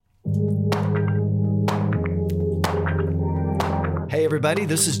Hey everybody,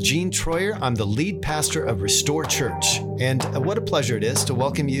 this is Gene Troyer. I'm the lead pastor of Restore Church, and what a pleasure it is to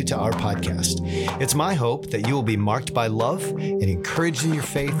welcome you to our podcast. It's my hope that you will be marked by love and encouraged in your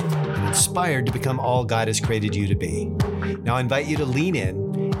faith and inspired to become all God has created you to be. Now I invite you to lean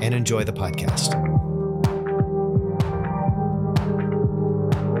in and enjoy the podcast.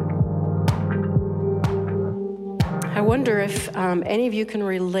 I wonder if any of you can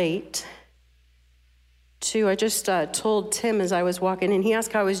relate to, I just told Tim as I was walking in, he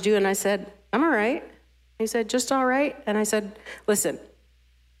asked how I was doing, and I said, I'm all right. He said, just all right? And I said, listen,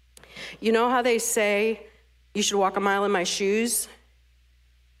 you know how they say you should walk a mile in my shoes?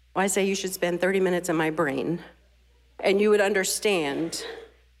 Well, I say you should spend 30 minutes in my brain, and you would understand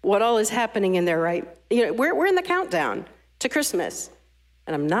what all is happening in there, right? You know, we're in the countdown to Christmas,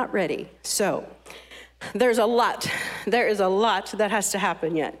 and I'm not ready. So there is a lot that has to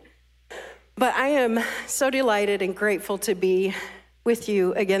happen yet. But I am so delighted and grateful to be with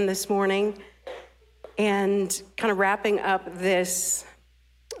you again this morning and kind of wrapping up this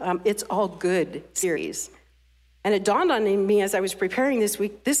It's All Good series. And it dawned on me as I was preparing this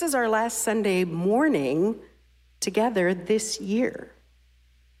week, this is our last Sunday morning together this year.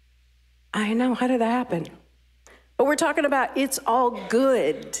 I know, how did that happen? But we're talking about it's all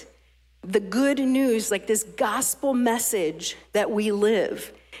good. The good news, like this gospel message that we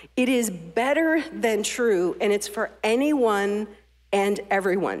live. It is better than true, and it's for anyone and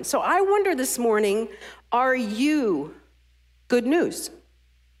everyone. So I wonder this morning, are you good news?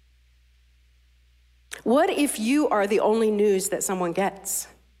 What if you are the only news that someone gets?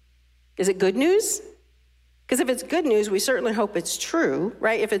 Is it good news? Because if it's good news, we certainly hope it's true,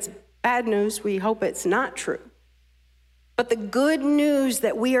 right? If it's bad news, we hope it's not true. But the good news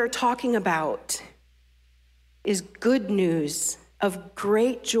that we are talking about is good news of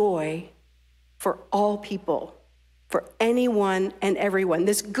great joy for all people, for anyone and everyone.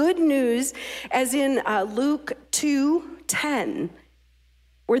 This good news, as in Luke 2:10,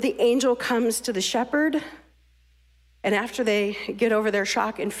 where the angel comes to the shepherd, and after they get over their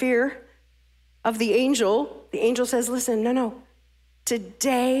shock and fear of the angel says, listen, no,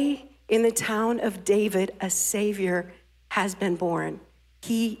 today in the town of David, a Savior has been born.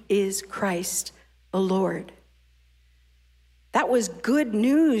 He is Christ the Lord. That was good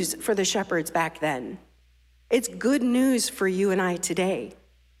news for the shepherds back then. It's good news for you and I today.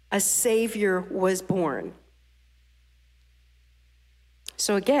 A Savior was born.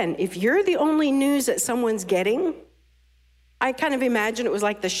 So again, if you're the only news that someone's getting, I kind of imagine it was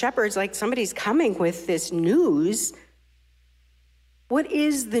like the shepherds, like somebody's coming with this news. What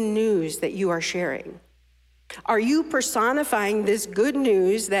is the news that you are sharing? Are you personifying this good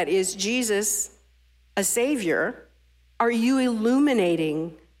news that is Jesus, a Savior? Are you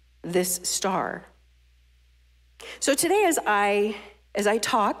illuminating this star? So today as I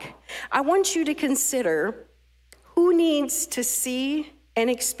talk, I want you to consider who needs to see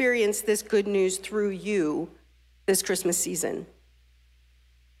and experience this good news through you this Christmas season.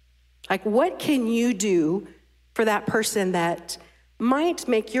 Like, what can you do for that person that might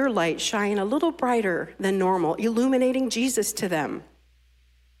make your light shine a little brighter than normal, illuminating Jesus to them?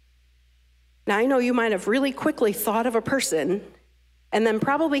 Now, I know you might have really quickly thought of a person and then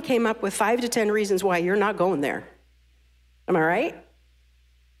probably came up with 5 to 10 reasons why you're not going there. Am I right?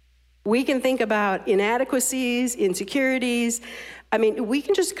 We can think about inadequacies, insecurities. I mean, we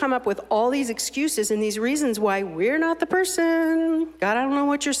can just come up with all these excuses and these reasons why we're not the person. God, I don't know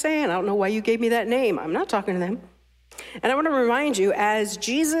what you're saying. I don't know why you gave me that name. I'm not talking to them. And I want to remind you, as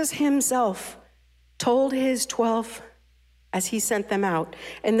Jesus himself told his 12 as he sent them out,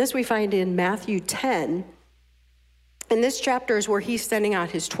 and this we find in Matthew 10, and this chapter is where he's sending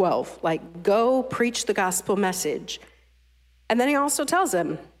out his 12, like, go preach the gospel message. And then he also tells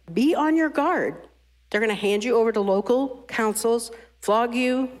them, be on your guard. They're going to hand you over to local councils, flog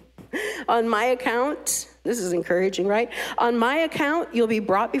you. On my account, this is encouraging, right? On my account, you'll be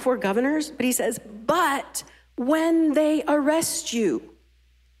brought before governors. But he says, but when they arrest you.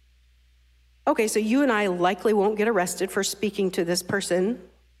 Okay, so you and I likely won't get arrested for speaking to this person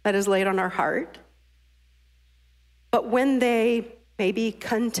that is laid on our heart. But when they maybe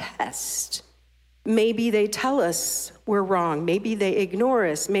contest, maybe they tell us we're wrong, maybe they ignore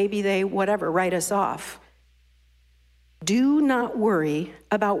us, maybe they whatever, write us off. Do not worry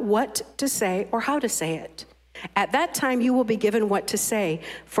about what to say or how to say it. At that time you will be given what to say,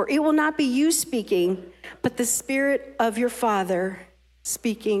 for it will not be you speaking, but the Spirit of your Father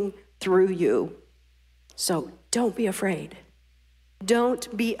speaking through you. So don't be afraid.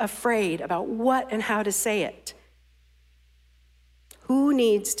 Don't be afraid about what and how to say it. Who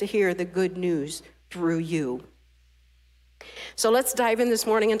needs to hear the good news through you? So let's dive in this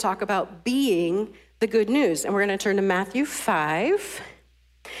morning and talk about being the good news. And we're going to turn to Matthew 5.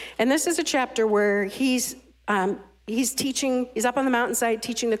 And this is a chapter where he's teaching, he's up on the mountainside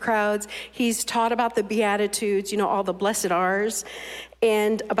teaching the crowds. He's taught about the Beatitudes, all the blessed R's,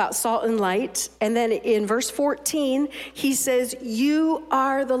 and about salt and light. And then in verse 14, he says, "You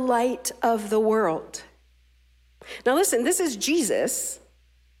are the light of the world." Now listen, this is Jesus.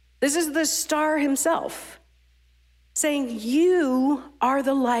 This is the star himself saying, "You are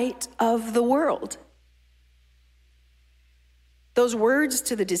the light of the world." Those words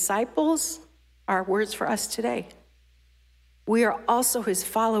to the disciples are words for us today. We are also his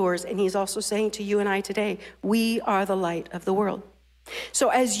followers, and he's also saying to you and I today, we are the light of the world. So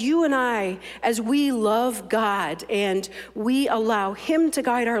as you and I, as we love God and we allow him to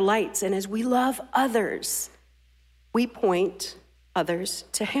guide our lights, and as we love others, we point others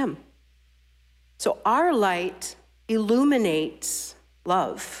to him. So our light illuminates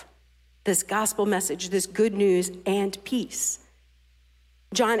love, this gospel message, this good news and peace.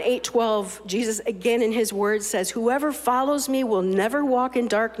 John 8:12, Jesus again in his word says, "Whoever follows me will never walk in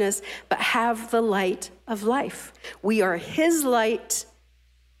darkness, but have the light of life." We are his light,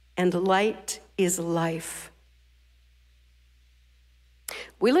 and light is life.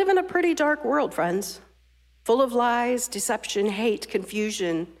 We live in a pretty dark world, friends, full of lies, deception, hate,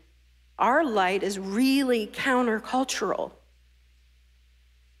 confusion. Our light is really countercultural.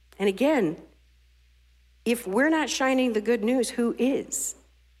 And again, if we're not shining the good news, who is?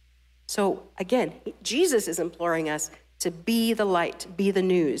 So again, Jesus is imploring us to be the light, be the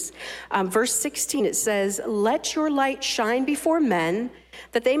news. Verse 16, it says, "Let your light shine before men,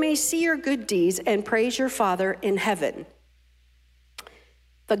 that they may see your good deeds and praise your Father in heaven."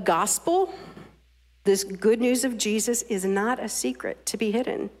 The gospel, this good news of Jesus, is not a secret to be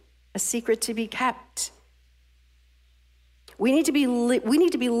hidden, a secret to be kept. We need to be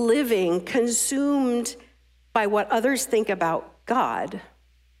living consumed by what others think about God,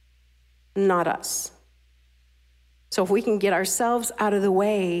 not us. So if we can get ourselves out of the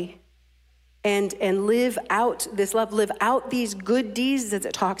way and live out this love, live out these good deeds that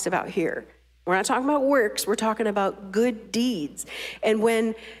it talks about here. We're not talking about works, we're talking about good deeds. And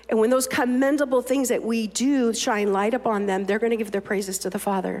when those commendable things that we do shine light upon them, they're going to give their praises to the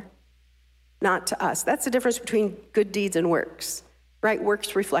Father, not to us. That's the difference between good deeds and works, right?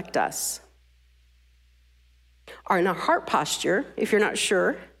 Works reflect us. Our heart posture, if you're not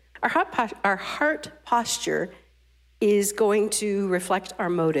sure, our heart posture is going to reflect our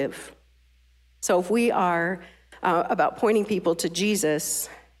motive. So if we are about pointing people to Jesus,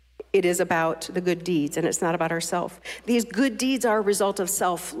 it is about the good deeds, and it's not about ourselves. These good deeds are a result of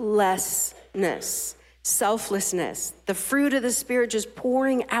selflessness, the fruit of the Spirit just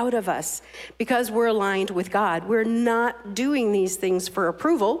pouring out of us because we're aligned with God. We're not doing these things for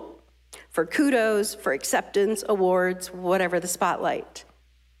approval, for kudos, for acceptance, awards, whatever the spotlight.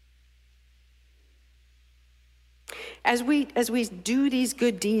 As we do these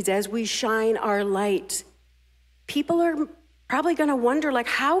good deeds, as we shine our light, people are probably going to wonder,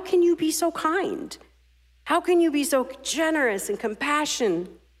 how can you be so kind? How can you be so generous and compassionate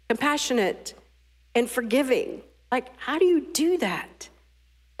and forgiving? How do you do that?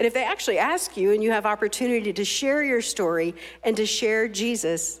 And if they actually ask you and you have opportunity to share your story and to share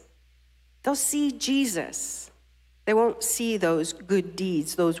Jesus, they'll see Jesus. They won't see those good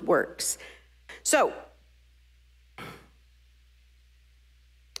deeds, those works. So,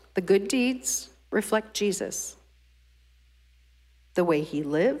 the good deeds reflect Jesus. The way he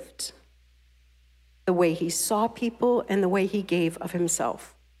lived, the way he saw people, and the way he gave of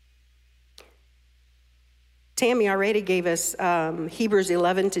himself. Tammy already gave us Hebrews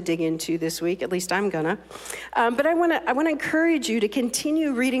 11 to dig into this week. At least I'm gonna. But I want to encourage you to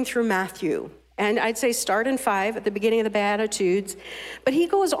continue reading through Matthew. And I'd say start in 5 at the beginning of the Beatitudes. But he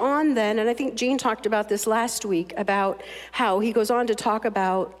goes on then, and I think Jean talked about this last week, about how he goes on to talk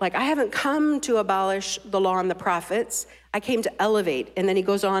about, I haven't come to abolish the law and the prophets. I came to elevate. And then he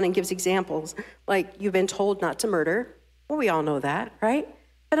goes on and gives examples, you've been told not to murder. Well, we all know that, right?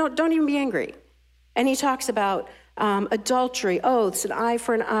 But don't even be angry. And he talks about adultery, oaths, an eye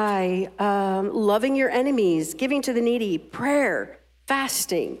for an eye, loving your enemies, giving to the needy, prayer,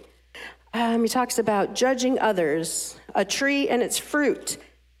 fasting. He talks about judging others, a tree and its fruit.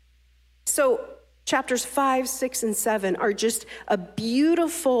 So chapters 5, 6, and 7 are just a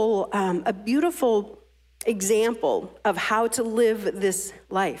beautiful example of how to live this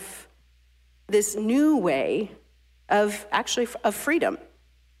life, this new way of freedom,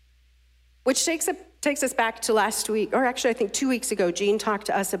 which takes us back to last week, or actually I think 2 weeks ago, Jean talked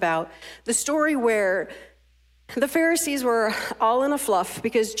to us about the story where The Pharisees were all in a fluff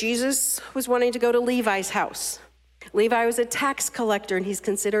because Jesus was wanting to go to Levi's house. Levi was a tax collector, and he's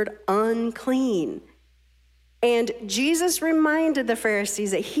considered unclean. And Jesus reminded the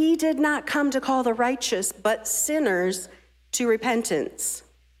Pharisees that he did not come to call the righteous, but sinners to repentance.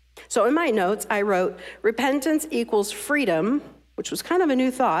 So in my notes, I wrote, repentance equals freedom, which was kind of a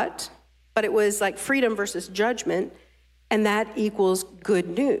new thought, but it was like freedom versus judgment, and that equals good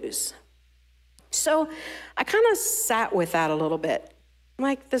news. So I kind of sat with that a little bit,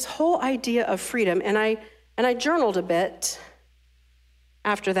 like this whole idea of freedom, and I journaled a bit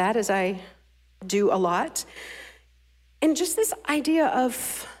after that, as I do a lot, and just this idea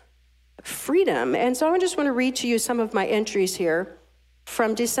of freedom. And so I just want to read to you some of my entries here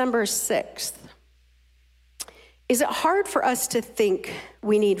from December 6th. Is it hard for us to think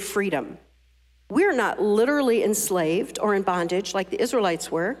we need freedom? We're not literally enslaved or in bondage like the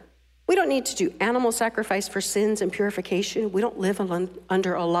Israelites were. We don't need to do animal sacrifice for sins and purification. We don't live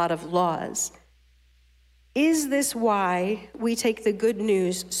under a lot of laws. Is this why we take the good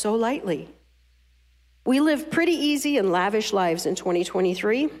news so lightly? We live pretty easy and lavish lives in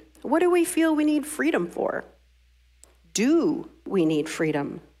 2023. What do we feel we need freedom for? Do we need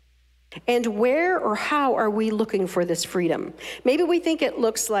freedom? And where or how are we looking for this freedom? Maybe we think it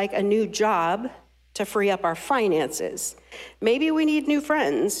looks like a new job to free up our finances. Maybe we need new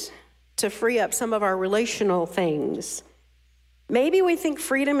friends to free up some of our relational things. Maybe we think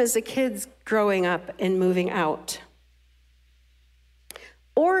freedom is the kids growing up and moving out.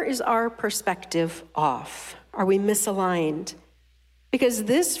 Or is our perspective off? Are we misaligned? Because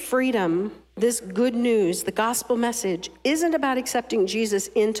this freedom, this good news, the gospel message, isn't about accepting Jesus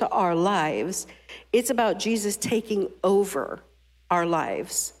into our lives. It's about Jesus taking over our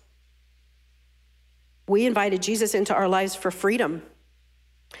lives. We invited Jesus into our lives for freedom.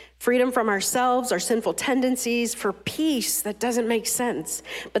 Freedom from ourselves, our sinful tendencies, for peace that doesn't make sense.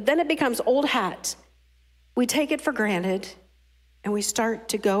 But then it becomes old hat. We take it for granted, and we start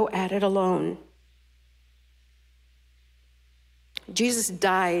to go at it alone. Jesus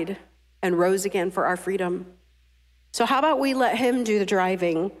died and rose again for our freedom. So how about we let him do the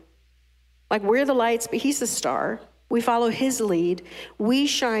driving? Like we're the lights, but he's the star. We follow his lead. We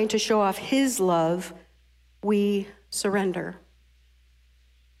shine to show off his love. We surrender.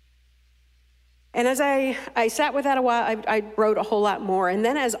 And as I sat with that a while, I wrote a whole lot more. And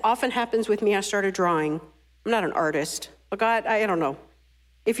then, as often happens with me, I started drawing. I'm not an artist. But God, I don't know.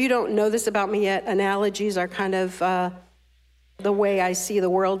 If you don't know this about me yet, analogies are kind of the way I see the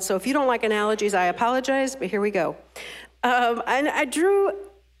world. So if you don't like analogies, I apologize, but here we go. And I drew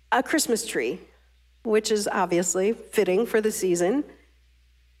a Christmas tree, which is obviously fitting for the season.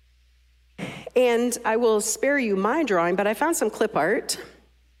 And I will spare you my drawing, but I found some clip art.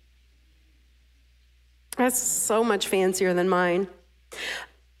 That's so much fancier than mine.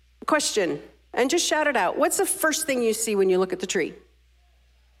 Question, and just shout it out. What's the first thing you see when you look at the tree?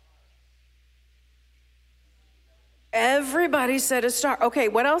 Everybody said a star. Okay,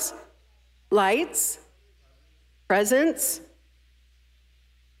 what else? Lights, presents.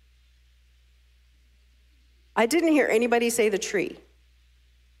 I didn't hear anybody say the tree.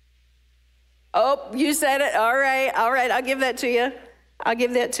 Oh, you said it. All right, I'll give that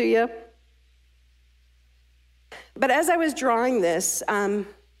to you. But as I was drawing this, God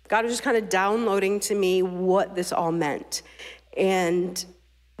was just kind of downloading to me what this all meant. And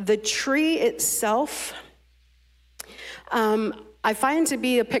the tree itself, I find to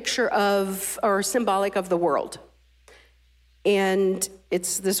be a picture of, or symbolic of the world. And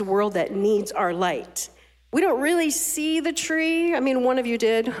it's this world that needs our light. We don't really see the tree. I mean, one of you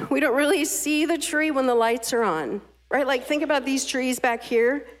did. We don't really see the tree when the lights are on, right? Like, think about these trees back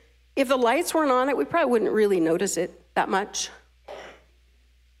here. If the lights weren't on it, we probably wouldn't really notice it that much.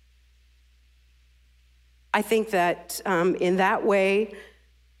 I think that in that way,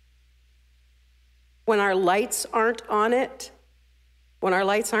 when our lights aren't on it, when our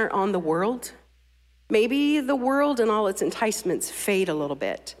lights aren't on the world, maybe the world and all its enticements fade a little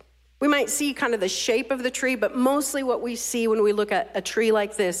bit. We might see kind of the shape of the tree, but mostly what we see when we look at a tree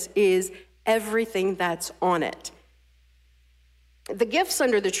like this is everything that's on it. The gifts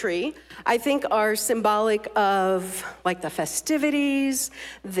under the tree, I think, are symbolic of like the festivities,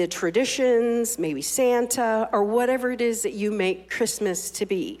 the traditions, maybe Santa, or whatever it is that you make Christmas to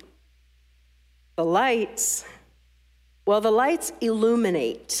be. The lights, well, the lights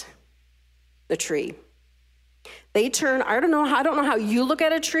illuminate the tree. They turn, I don't know how you look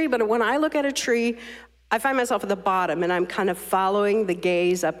at a tree, but when I look at a tree, I find myself at the bottom and I'm kind of following the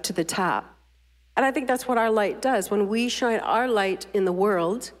gaze up to the top. And I think that's what our light does. When we shine our light in the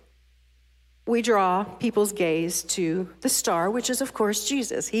world, we draw people's gaze to the star, which is, of course,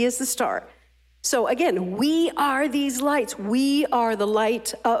 Jesus. He is the star. So again, we are these lights. We are the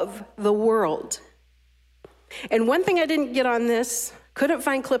light of the world. And one thing I didn't get on this, couldn't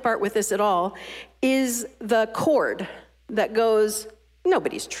find clip art with this at all, is the cord that goes,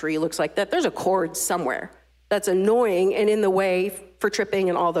 nobody's tree looks like that. There's a cord somewhere that's annoying and in the way for tripping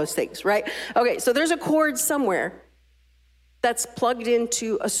and all those things, right? Okay, so there's a cord somewhere that's plugged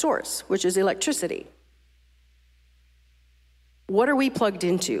into a source, which is electricity. What are we plugged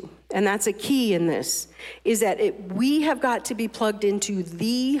into? And that's a key in this, is that we have got to be plugged into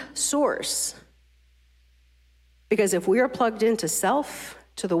the source. Because if we are plugged into self,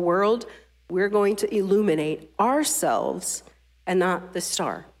 to the world, we're going to illuminate ourselves and not the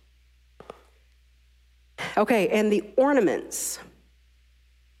star. Okay, and the ornaments.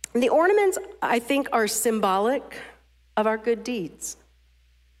 And the ornaments, I think, are symbolic of our good deeds.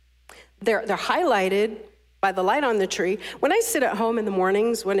 They're highlighted by the light on the tree. When I sit at home in the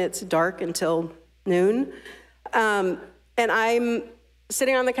mornings when it's dark until noon, and I'm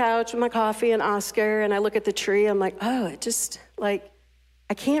sitting on the couch with my coffee and Oscar, and I look at the tree, I'm like, oh, it just, like,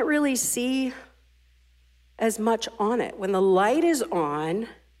 I can't really see as much on it. When the light is on,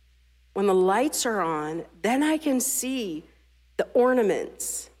 when the lights are on, then I can see the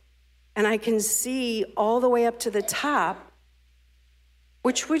ornaments, and I can see all the way up to the top,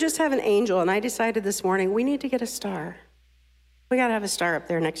 which we just have an angel, and I decided this morning we need to get a star. We got to have a star up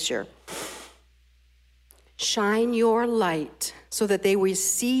there next year. Shine your light so that they will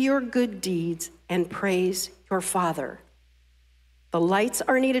see your good deeds and praise your Father. The lights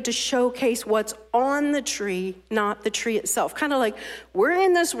are needed to showcase what's on the tree, not the tree itself. Kind of like, we're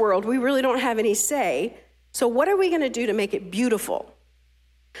in this world, we really don't have any say, so what are we going to do to make it beautiful?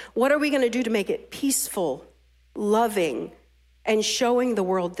 What are we going to do to make it peaceful, loving, and showing the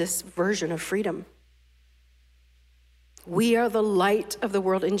world this version of freedom? We are the light of the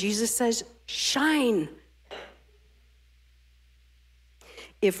world, and Jesus says, shine.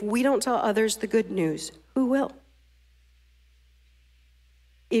 If we don't tell others the good news, who will?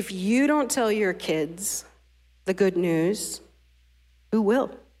 If you don't tell your kids the good news, who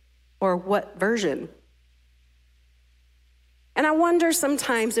will? Or what version? And I wonder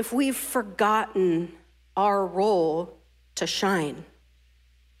sometimes if we've forgotten our role to shine,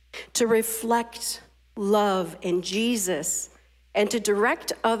 to reflect love and Jesus, and to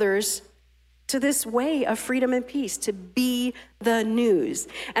direct others to this way of freedom and peace, to be the news.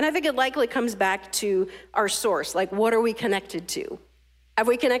 And I think it likely comes back to our source, like what are we connected to? Have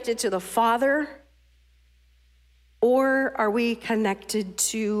we connected to the Father, or are we connected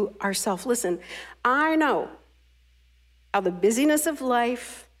to ourselves? Listen, I know how the busyness of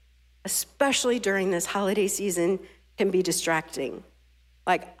life, especially during this holiday season, can be distracting.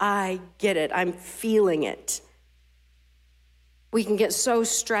 Like, I get it, I'm feeling it. We can get so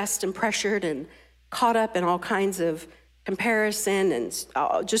stressed and pressured and caught up in all kinds of comparison and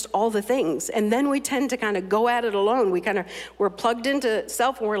just all the things. And then we tend to kind of go at it alone. We're plugged into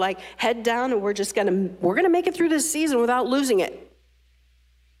self, and we're like head down, and we're gonna make it through this season without losing it.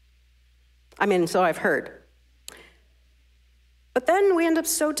 I mean, so I've heard. But then we end up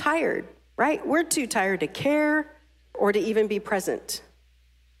so tired, right? We're too tired to care or to even be present.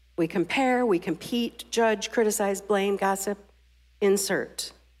 We compare, we compete, judge, criticize, blame, gossip,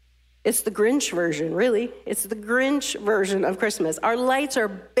 insert. It's the Grinch version, really. It's the Grinch version of Christmas. Our lights are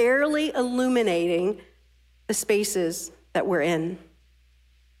barely illuminating the spaces that we're in.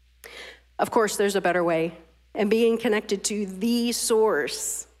 Of course, there's a better way, and being connected to the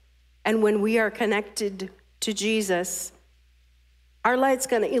source. And when we are connected to Jesus, our light's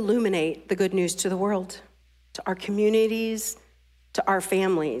going to illuminate the good news to the world, to our communities, to our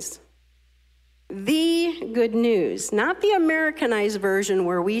families. The good news, not the Americanized version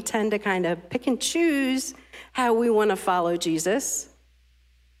where we tend to kind of pick and choose how we want to follow Jesus.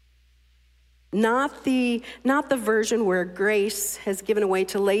 Not the version where grace has given way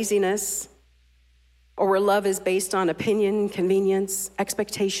to laziness, or where love is based on opinion, convenience,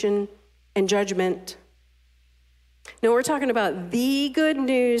 expectation, and judgment. No, we're talking about the good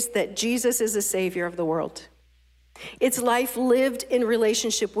news that Jesus is the Savior of the world. It's life lived in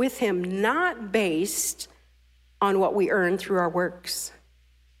relationship with him, not based on what we earn through our works.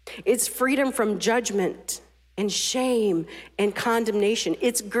 It's freedom from judgment and shame and condemnation.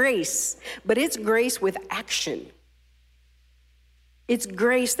 It's grace, but it's grace with action. It's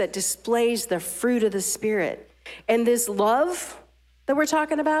grace that displays the fruit of the Spirit. And this love that we're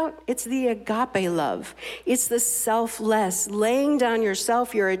talking about, it's the agape love. It's the selfless, laying down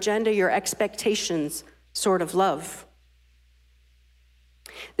yourself, your agenda, your expectations sort of love.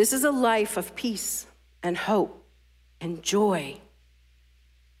 This is a life of peace and hope and joy.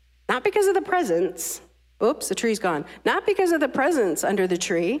 Not because of the presents. Oops, the tree's gone. Not because of the presents under the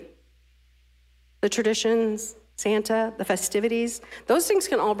tree, the traditions, Santa, the festivities. Those things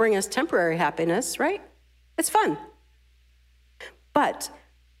can all bring us temporary happiness, right? It's fun. But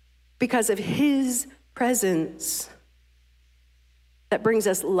because of his presence that brings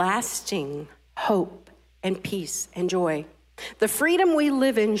us lasting hope and peace and joy. The freedom we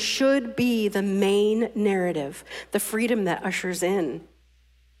live in should be the main narrative, the freedom that ushers in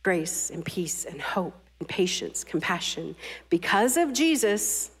grace and peace and hope and patience, compassion, because of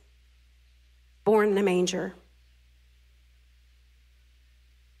Jesus born in a manger.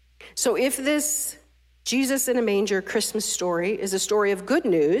 So if this Jesus in a manger Christmas story is a story of good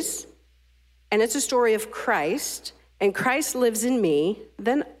news, and it's a story of Christ, and Christ lives in me,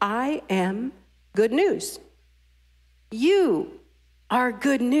 then I am good news. You are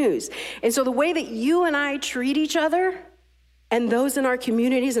good news. And so the way that you and I treat each other and those in our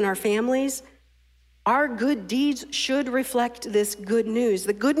communities and our families, our good deeds should reflect this good news.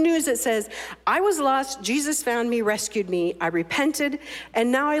 The good news that says, I was lost, Jesus found me, rescued me, I repented,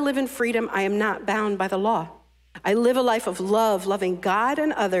 and now I live in freedom. I am not bound by the law. I live a life of love, loving God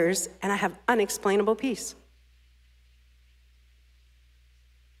and others, and I have unexplainable peace.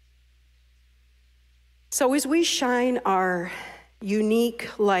 So as we shine our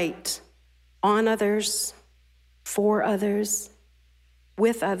unique light on others, for others,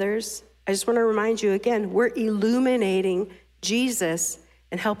 with others, I just want to remind you again, we're illuminating Jesus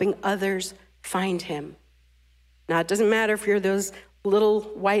and helping others find him. Now, it doesn't matter if you're those little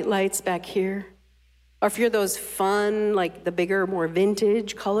white lights back here, or if you're those fun, like the bigger, more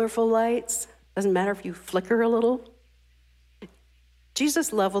vintage, colorful lights. Doesn't matter if you flicker a little.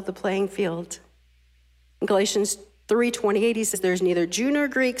 Jesus leveled the playing field. In Galatians 3:28, he says, there's neither Jew nor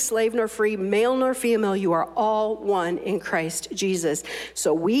Greek, slave nor free, male nor female. You are all one in Christ Jesus.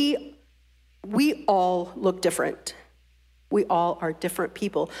 So we all look different. We all are different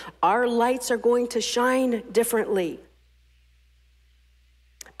people. Our lights are going to shine differently.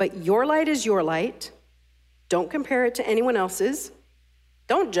 But your light is your light. Don't compare it to anyone else's.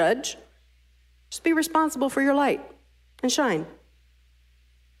 Don't judge. Just be responsible for your light and shine.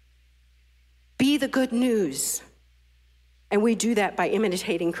 Be the good news. And we do that by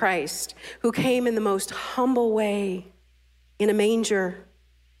imitating Christ, who came in the most humble way in a manger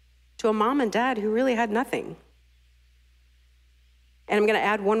to a mom and dad who really had nothing. And I'm going to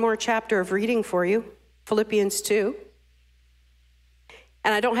add one more chapter of reading for you, Philippians 2.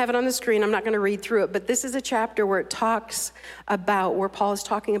 And I don't have it on the screen. I'm not going to read through it, but this is a chapter where it talks about, where Paul is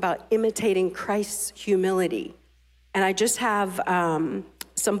talking about imitating Christ's humility. And I just have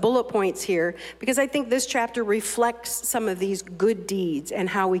some bullet points here because I think this chapter reflects some of these good deeds and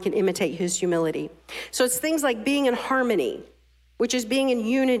how we can imitate his humility. So it's things like being in harmony, which is being in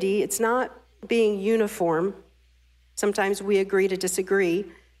unity. It's not being uniform. Sometimes we agree to disagree.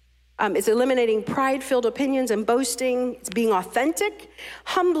 It's eliminating pride-filled opinions and boasting. It's being authentic,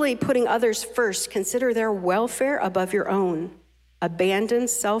 humbly putting others first. Consider their welfare above your own. Abandon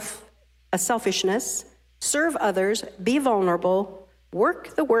selfishness. Serve others. Be vulnerable.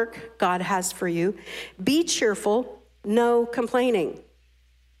 Work the work God has for you. Be cheerful. No complaining.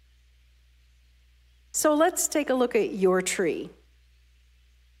 So let's take a look at your tree.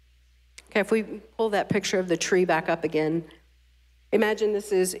 Okay, if we pull that picture of the tree back up again, imagine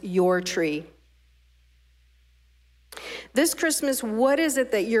this is your tree. This Christmas, what is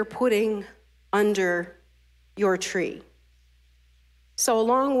it that you're putting under your tree? So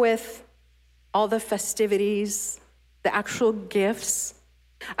along with all the festivities, the actual gifts,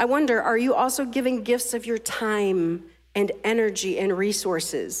 I wonder, are you also giving gifts of your time and energy and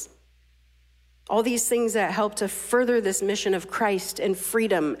resources? All these things that help to further this mission of Christ and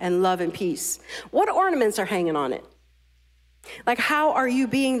freedom and love and peace. What ornaments are hanging on it? Like, how are you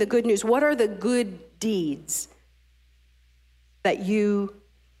being the good news? What are the good deeds that you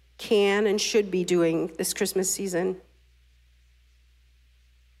can and should be doing this Christmas season?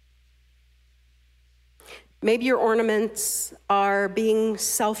 Maybe your ornaments are being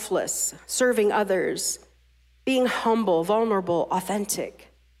selfless, serving others, being humble, vulnerable,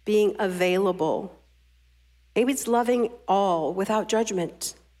 authentic, being available. Maybe it's loving all without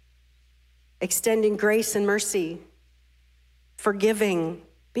judgment, extending grace and mercy, forgiving,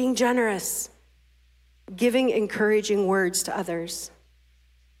 being generous, giving encouraging words to others.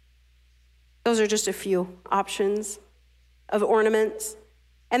 Those are just a few options of ornaments.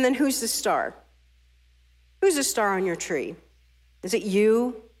 And then who's the star? Who's the star on your tree? Is it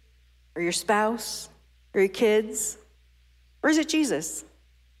you or your spouse or your kids? Or is it Jesus?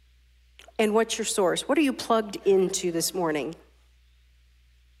 And what's your source? What are you plugged into this morning?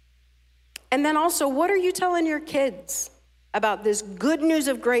 And then also, what are you telling your kids about this good news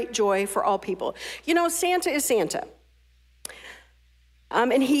of great joy for all people? You know, Santa is Santa.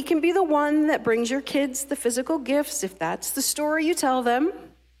 And he can be the one that brings your kids the physical gifts, if that's the story you tell them.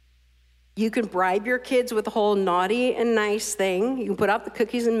 You can bribe your kids with the whole naughty and nice thing. You can put out the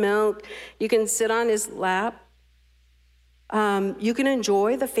cookies and milk. You can sit on his lap. You can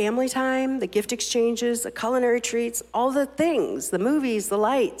enjoy the family time, the gift exchanges, the culinary treats, all the things, the movies, the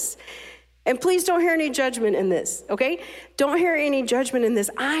lights. And please don't hear any judgment in this, okay? Don't hear any judgment in this.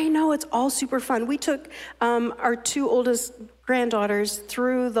 I know it's all super fun. We took our 2 oldest granddaughters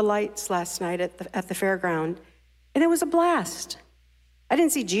through the lights last night at the fairground, and it was a blast. I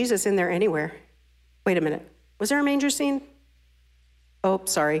didn't see Jesus in there anywhere. Wait a minute. Was there a manger scene? Oh,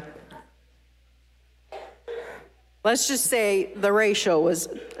 sorry. Let's just say the ratio was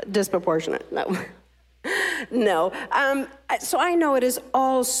disproportionate. No. So I know it is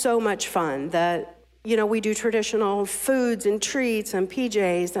all so much fun that, you know, we do traditional foods and treats and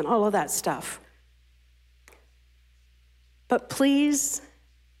PJs and all of that stuff. But please,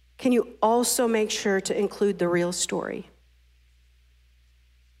 can you also make sure to include the real story?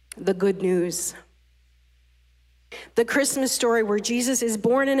 The good news. The Christmas story where Jesus is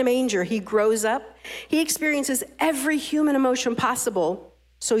born in a manger. He grows up. He experiences every human emotion possible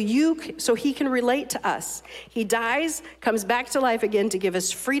so he can relate to us. He dies, comes back to life again to give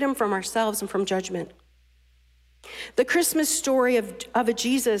us freedom from ourselves and from judgment. The Christmas story of a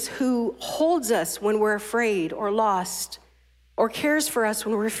Jesus who holds us when we're afraid or lost, or cares for us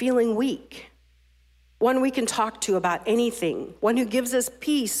when we're feeling weak. One we can talk to about anything. One who gives us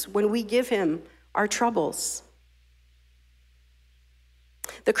peace when we give him our troubles.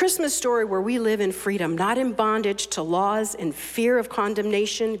 The Christmas story where we live in freedom, not in bondage to laws and fear of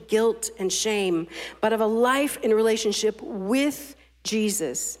condemnation, guilt, and shame, but of a life in relationship with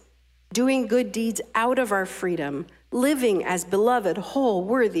Jesus, doing good deeds out of our freedom, living as beloved, whole,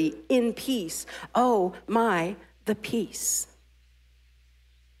 worthy, in peace. Oh my, the peace.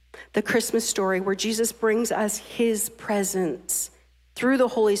 The Christmas story where Jesus brings us his presence through the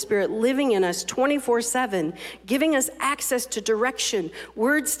Holy Spirit, living in us 24/7, giving us access to direction,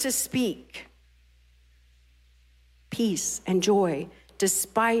 words to speak, peace and joy,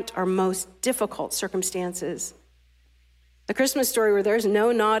 despite our most difficult circumstances. The Christmas story where there's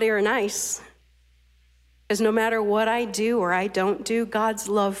no naughty or nice, because no matter what I do or I don't do, God's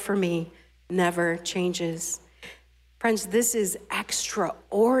love for me never changes. Friends, this is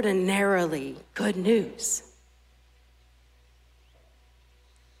extraordinarily good news.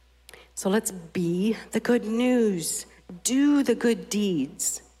 So let's be the good news. Do the good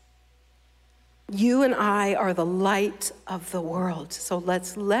deeds. You and I are the light of the world. So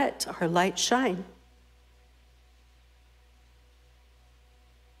let's let our light shine.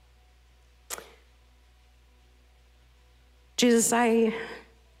 Jesus, I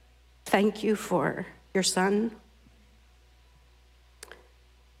thank you for your Son,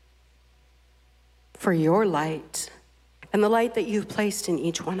 for your light, and the light that you've placed in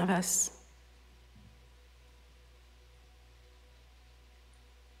each one of us.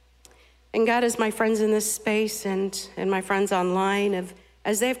 And God, as my friends in this space and my friends online,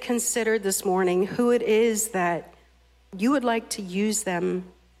 as they've considered this morning who it is that you would like to use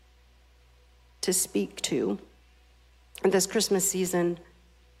them to speak to this Christmas season,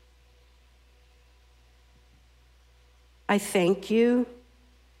 I thank you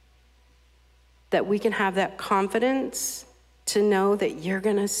that we can have that confidence to know that you're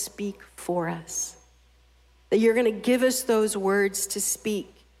going to speak for us, that you're going to give us those words to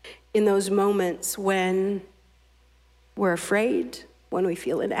speak in those moments when we're afraid, when we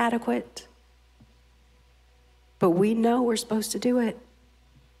feel inadequate, but we know we're supposed to do it.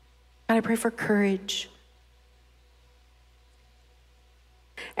 God, I pray for courage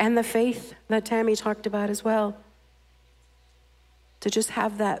and the faith that Tammy talked about as well, to just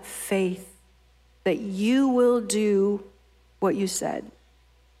have that faith that you will do what you said.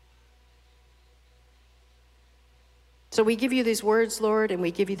 So we give you these words, Lord, and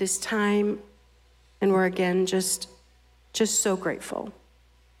we give you this time, and we're again just so grateful.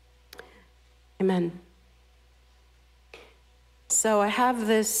 Amen. So I have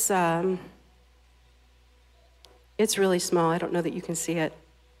this, it's really small. I don't know that you can see it,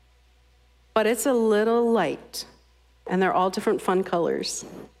 but it's a little light, and they're all different fun colors.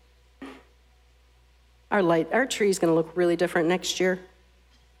 Our tree is going to look really different next year.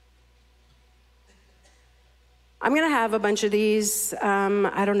 I'm going to have a bunch of these,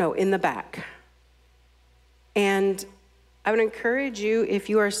 in the back. And I would encourage you, if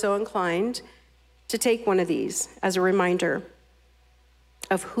you are so inclined, to take one of these as a reminder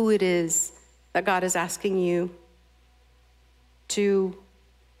of who it is that God is asking you to,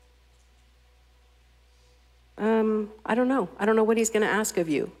 I don't know what he's going to ask of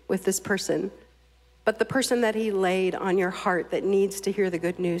you with this person, but the person that he laid on your heart that needs to hear the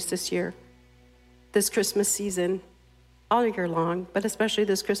good news this year, this Christmas season, all year long, but especially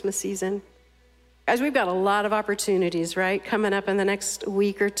this Christmas season. Guys, we've got a lot of opportunities, right, coming up in the next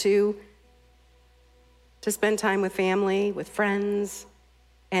week or two to spend time with family, with friends,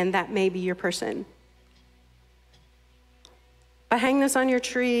 and that may be your person. But hang this on your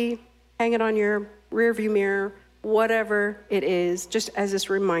tree, hang it on your rearview mirror, whatever it is, just as this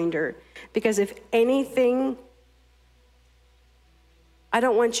reminder. Because if anything, I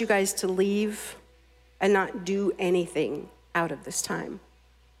don't want you guys to leave and not do anything out of this time.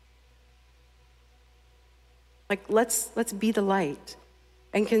 Like, let's be the light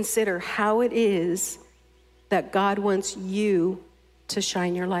and consider how it is that God wants you to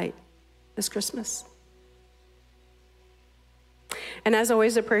shine your light this Christmas. And as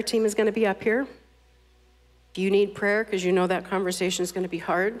always, the prayer team is going to be up here. If you need prayer because you know that conversation is going to be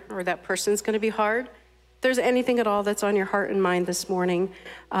hard or that person's going to be hard, if there's anything at all that's on your heart and mind this morning,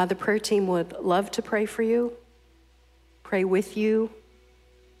 the prayer team would love to pray for you, pray with you,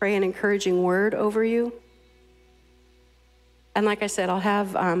 pray an encouraging word over you. And like I said, I'll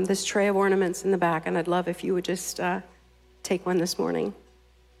have this tray of ornaments in the back, and I'd love if you would just take one this morning.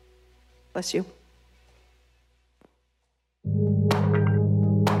 Bless you.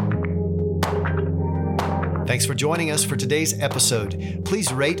 Thanks for joining us for today's episode.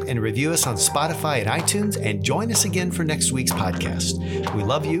 Please rate and review us on Spotify and iTunes, and join us again for next week's podcast. We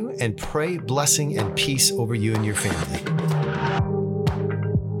love you and pray blessing and peace over you and your family.